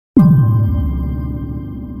What's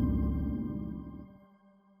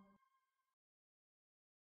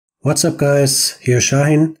up guys, here's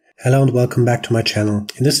Sahin. Hello and welcome back to my channel.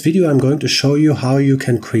 In this video I'm going to show you how you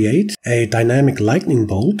can create a dynamic lightning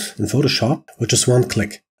bolt in Photoshop with just one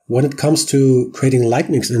click. When it comes to creating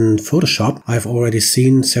lightnings in Photoshop, I've already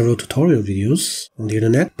seen several tutorial videos on the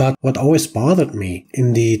internet, but what always bothered me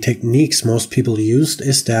in the techniques most people used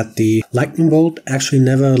is that the lightning bolt actually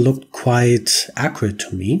never looked quite accurate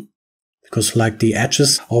to me, because like the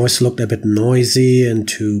edges always looked a bit noisy and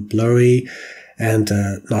too blurry and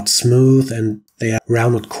not smooth, and they are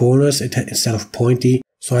rounded corners instead of pointy.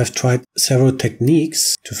 So I've tried several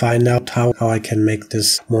techniques to find out how I can make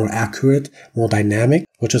this more accurate, more dynamic,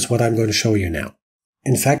 which is what I'm going to show you now.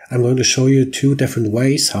 In fact, I'm going to show you two different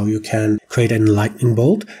ways how you can create a lightning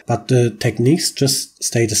bolt, but the techniques just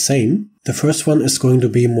stay the same. The first one is going to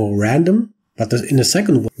be more random, but in the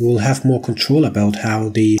second one, you will have more control about how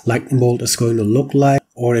the lightning bolt is going to look like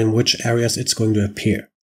or in which areas it's going to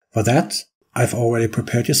appear. For that, I've already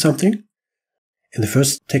prepared you something. In the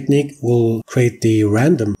first technique, we'll create the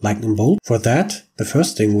random lightning bolt. For that, the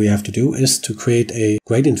first thing we have to do is to create a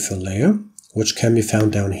gradient fill layer, which can be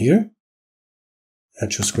found down here.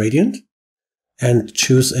 And choose gradient. And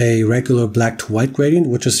choose a regular black to white gradient,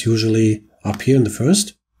 which is usually up here in the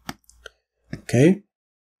first. Okay.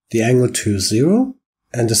 The angle to 0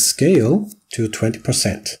 and the scale to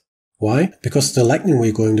 20%. Why? Because the lightning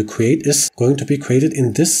we're going to create is going to be created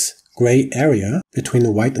in this gray area between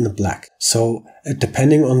the white and the black. So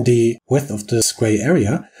depending on the width of this gray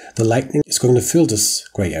area, the lightning is going to fill this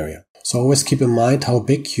gray area. So always keep in mind how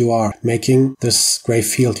big you are making this gray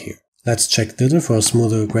field here. Let's check thither for a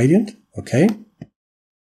smoother gradient. Okay.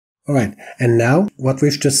 Alright, and now what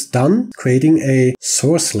we've just done, creating a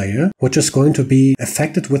source layer, which is going to be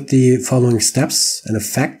affected with the following steps and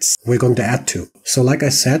effects we're going to add to. So like I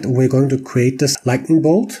said, we're going to create this lightning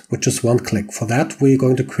bolt with just one click. For that, we're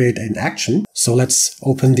going to create an action. So let's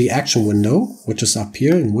open the action window, which is up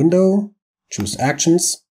here in Window, choose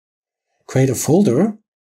Actions, create a folder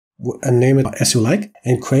and name it as you like,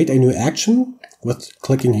 and create a new action with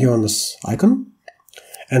clicking here on this icon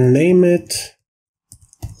and name it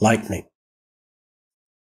Lightning.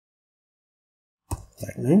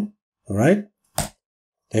 Alright.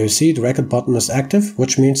 There you see the record button is active,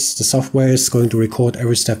 which means the software is going to record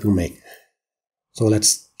every step we make. So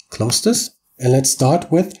let's close this and let's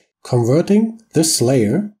start with converting this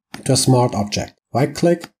layer to a smart object. Right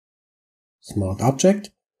click, smart object,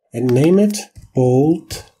 and name it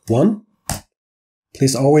Bolt 1.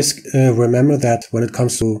 Please always remember that when it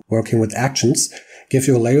comes to working with actions, give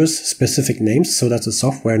your layers specific names so that the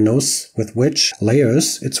software knows with which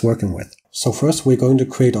layers it's working with. So first we're going to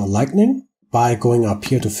create our lightning by going up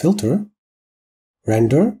here to Filter,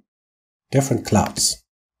 Render, Different Clouds.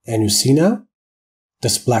 And you see now,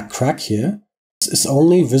 this black crack here is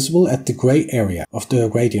only visible at the gray area of the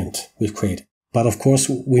gradient we've created. But of course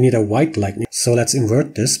we need a white lightning, so let's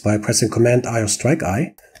invert this by pressing Command I or Strike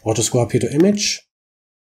I, or just go up here to Image,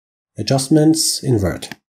 Adjustments,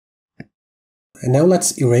 Invert. And now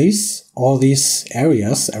let's erase all these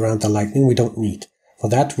areas around the lightning we don't need. For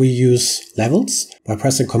that we use Levels by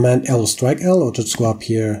pressing Command L or Strike L, or just go up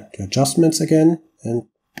here to Adjustments again and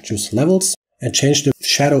choose Levels and change the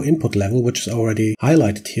shadow input level, which is already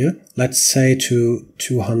highlighted here. Let's say to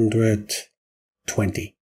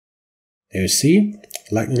 220. There you see,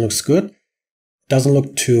 lightning looks good. Doesn't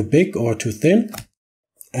look too big or too thin.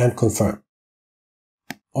 And confirm.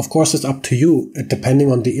 Of course, it's up to you, depending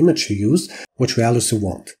on the image you use, which values you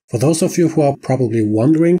want. For those of you who are probably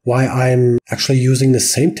wondering why I'm actually using the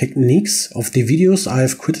same techniques of the videos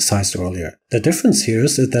I've criticized earlier. The difference here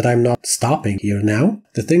is that I'm not stopping here now.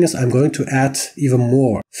 The thing is, I'm going to add even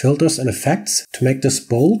more filters and effects to make this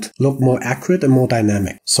bolt look more accurate and more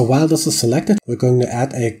dynamic. So while this is selected, we're going to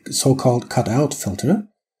add a so-called cutout filter,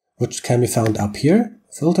 which can be found up here.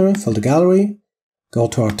 Filter, Filter Gallery, go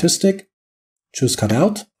to Artistic, choose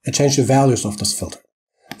Cutout, and change the values of this filter.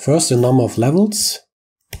 First, the number of levels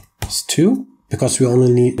is 2, because we only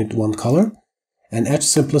need one color. And edge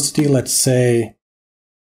simplicity, let's say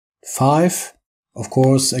 5. Of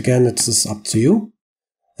course, again, it's up to you.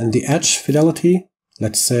 And the edge fidelity,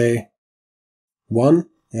 let's say 1.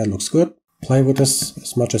 Yeah, it looks good. Play with this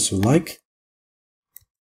as much as you like.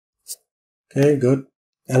 Okay, good.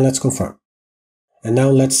 And let's confirm. And now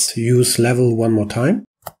let's use level one more time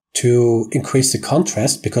to increase the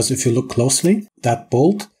contrast, because if you look closely, that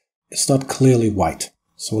bolt is not clearly white.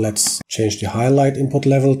 So let's change the highlight input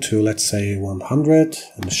level to, let's say, 100,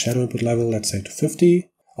 and the shadow input level, let's say, to 50.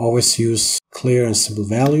 Always use clear and simple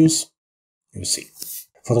values. You see.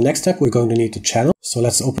 For the next step, we're going to need the channel. So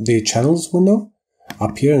let's open the channels window.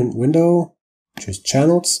 Up here in window, choose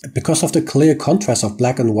channels. Because of the clear contrast of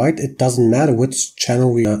black and white, it doesn't matter which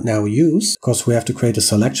channel we now use, because we have to create a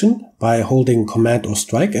selection by holding Command or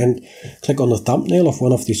Strike and click on the thumbnail of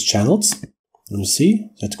one of these channels. And you see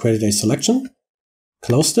that created a selection.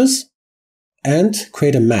 Close this and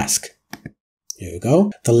create a mask. Here we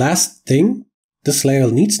go. The last thing this layer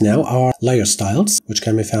needs now are layer styles, which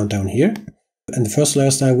can be found down here. And the first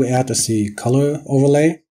layer style we add is the color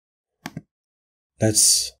overlay.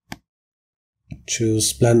 Let's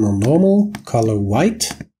choose blend on normal, color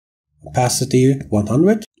white, opacity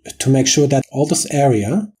 100, to make sure that all this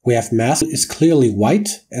area we have masked is clearly white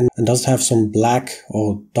and doesn't have some black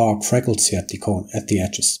or dark freckles here at the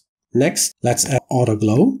edges. Next, let's add auto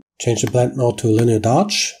glow. Change the blend mode to linear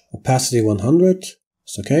dodge, opacity 100,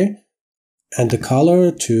 it's okay. And the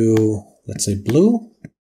color to, let's say, blue.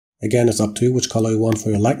 Again, it's up to you which color you want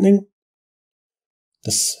for your lightning.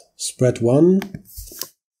 This spread 1,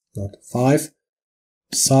 not 5.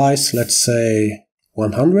 Size, let's say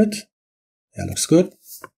 100. Yeah, looks good.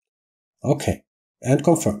 Okay, and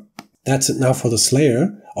confirm. That's it now for this layer.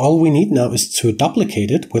 All we need now is to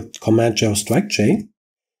duplicate it with Command J or Strike J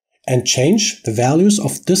and change the values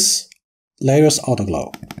of this layer's auto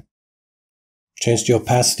glow. Change the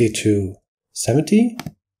opacity to 70,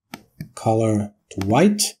 color to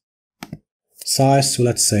white, size to,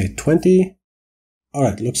 let's say, 20.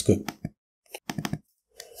 Alright, looks good.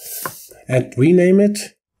 And rename it.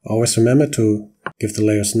 Always remember to give the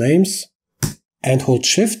layers names. And hold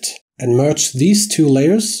Shift and merge these two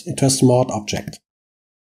layers into a smart object.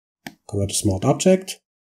 Convert to smart object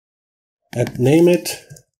and name it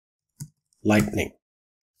lightning.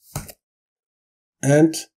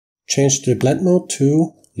 And change the blend mode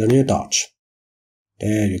to linear dodge.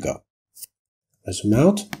 There you go. Zoom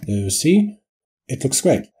out. There you see. It looks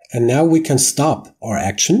great. And now we can stop our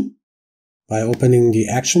action by opening the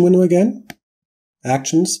action window again.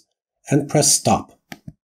 Actions. And press stop.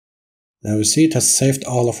 Now you see it has saved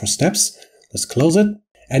all of our steps. Let's close it.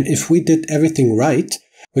 And if we did everything right,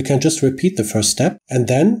 we can just repeat the first step and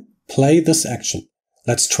then play this action.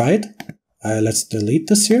 Let's try it. Let's delete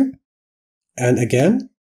this here. And again,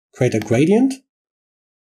 create a gradient.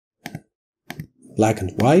 Black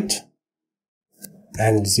and white.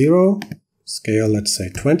 Angle 0. Scale, let's say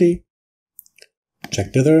 20.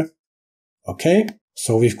 Check dither. Okay.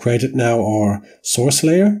 So we've created now our source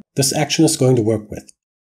layer. This action is going to work with.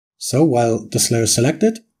 So while this layer is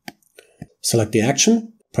selected, select the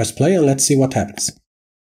action, press play, and let's see what happens.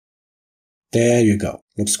 There you go.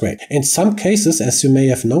 Looks great. In some cases, as you may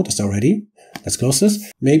have noticed already, let's close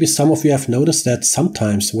this. Maybe some of you have noticed that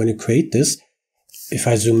sometimes when you create this, if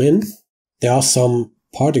I zoom in, there are some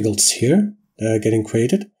particles here that are getting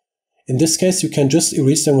created. In this case, you can just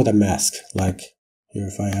erase them with a mask. Like here,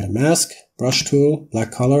 if I add a mask, brush tool,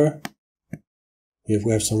 black color. Here if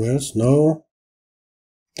we have somewhere else, no.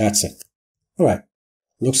 That's it. Alright,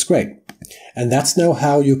 looks great. And that's now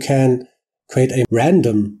how you can create a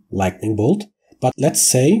random lightning bolt. But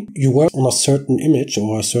let's say you work on a certain image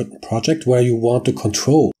or a certain project where you want to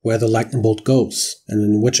control where the lightning bolt goes and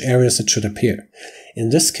in which areas it should appear. In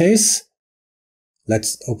this case,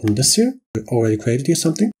 let's open this here. We already created here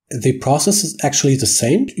something. The process is actually the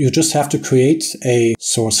same. You just have to create a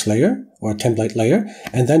source layer or a template layer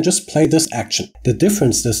and then just play this action. The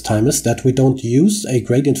difference this time is that we don't use a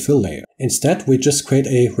gradient fill layer. Instead, we just create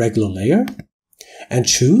a regular layer and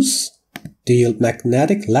choose the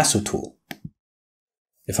magnetic lasso tool.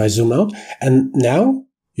 If I zoom out, and now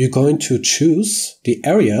you're going to choose the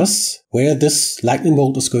areas where this lightning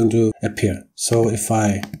bolt is going to appear. So if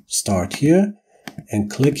I start here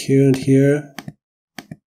and click here and here,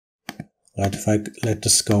 right, if I let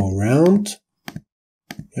this go around,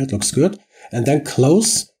 yeah, it looks good. And then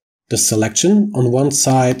close the selection on one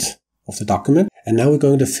side of the document. And now we're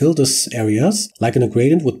going to fill these areas like in a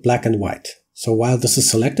gradient with black and white. So while this is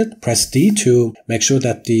selected, press D to make sure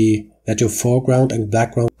that your foreground and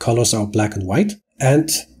background colors are black and white. And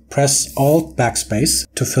press Alt backspace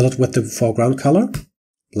to fill it with the foreground color,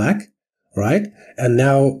 black. Right, and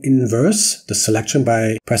now inverse the selection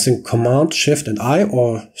by pressing Command Shift and I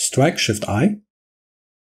or Strike Shift I.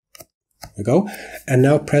 There you go. And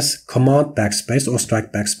now press Command Backspace or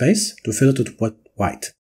Strike Backspace to fill it with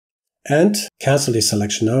white. And cancel the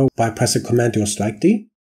selection now by pressing Command D or Strike D.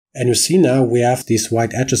 And you see now we have these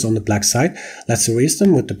white edges on the black side. Let's erase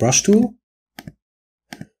them with the brush tool.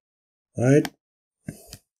 Right.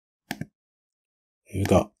 Here you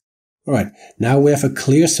go. Alright, now we have a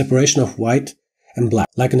clear separation of white and black,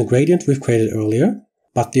 like in the gradient we've created earlier,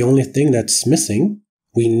 but the only thing that's missing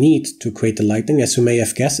we need to create the lightning, as you may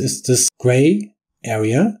have guessed, is this gray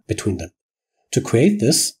area between them. To create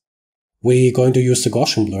this, we're going to use the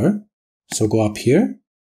Gaussian blur. So go up here,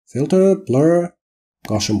 filter, blur,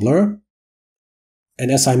 Gaussian blur.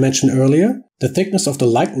 And as I mentioned earlier, the thickness of the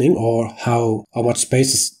lightning, or how much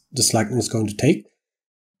space this lightning is going to take,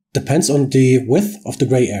 depends on the width of the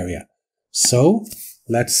gray area. So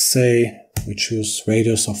let's say we choose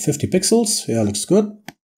radius of 50 pixels. Yeah, looks good.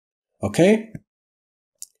 Okay.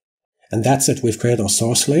 And that's it. We've created our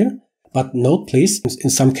source layer. But note please, in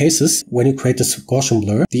some cases, when you create this Gaussian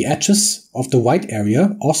blur, the edges of the white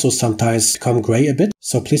area also sometimes become gray a bit.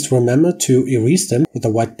 So please remember to erase them with a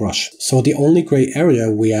white brush. So the only gray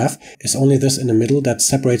area we have is only this in the middle that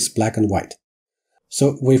separates black and white.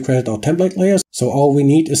 So we've created our template layer. So all we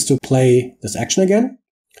need is to play this action again.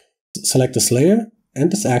 Select this layer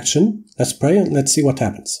and this action. Let's play and let's see what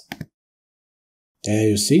happens. There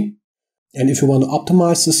you see. And if you want to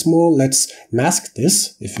optimize this more, let's mask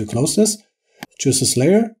this. If you close this, choose this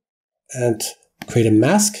layer and create a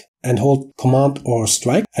mask and hold Command or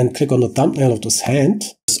Strike and click on the thumbnail of this hand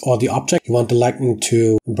or the object you want the lightning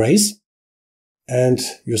to embrace. And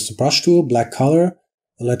use the brush tool, black color.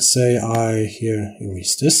 And let's say I here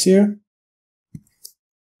erase this here.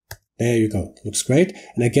 There you go. Looks great.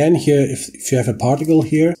 And again here, if you have a particle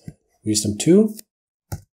here, erase them too.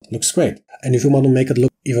 Looks great. And if you want to make it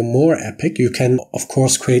look even more epic, you can of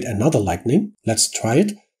course create another lightning. Let's try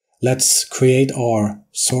it. Let's create our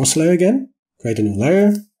source layer again. Create a new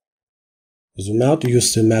layer. Zoom out,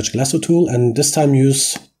 use the magic lasso tool, and this time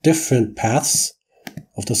use different paths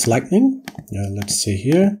of this lightning. Let's say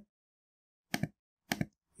here.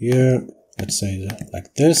 Here, let's say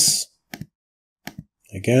like this.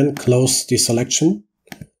 Again, close the selection.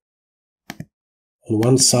 On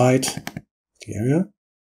one side, the area.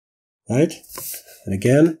 Right? And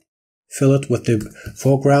again, fill it with the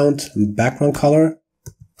foreground and background color.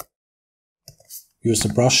 Use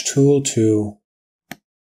the brush tool to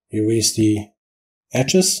erase the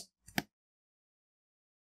edges.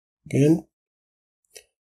 Again,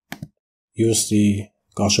 use the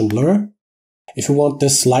Gaussian blur. If you want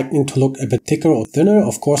this lightning to look a bit thicker or thinner,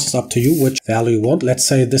 of course it's up to you which value you want. Let's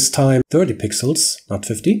say this time 30 pixels, not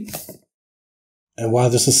 50. And while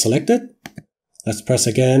this is selected, let's press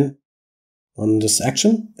again on this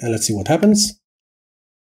action and let's see what happens.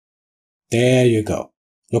 There you go.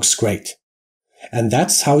 Looks great. And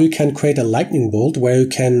that's how you can create a lightning bolt where you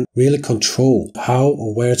can really control how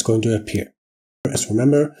or where it's going to appear. As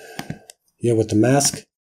remember, here with the mask,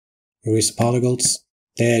 erase the particles.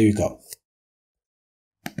 There you go.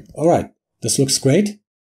 Alright, this looks great.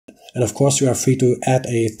 And of course you are free to add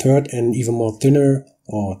a third and even more thinner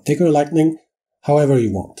or thicker lightning, however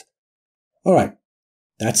you want. Alright,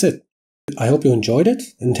 that's it. I hope you enjoyed it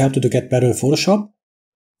and helped you to get better in Photoshop.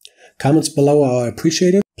 Comments below are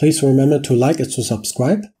appreciated. Please remember to like and to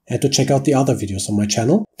subscribe and to check out the other videos on my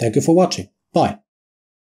channel. Thank you for watching. Bye.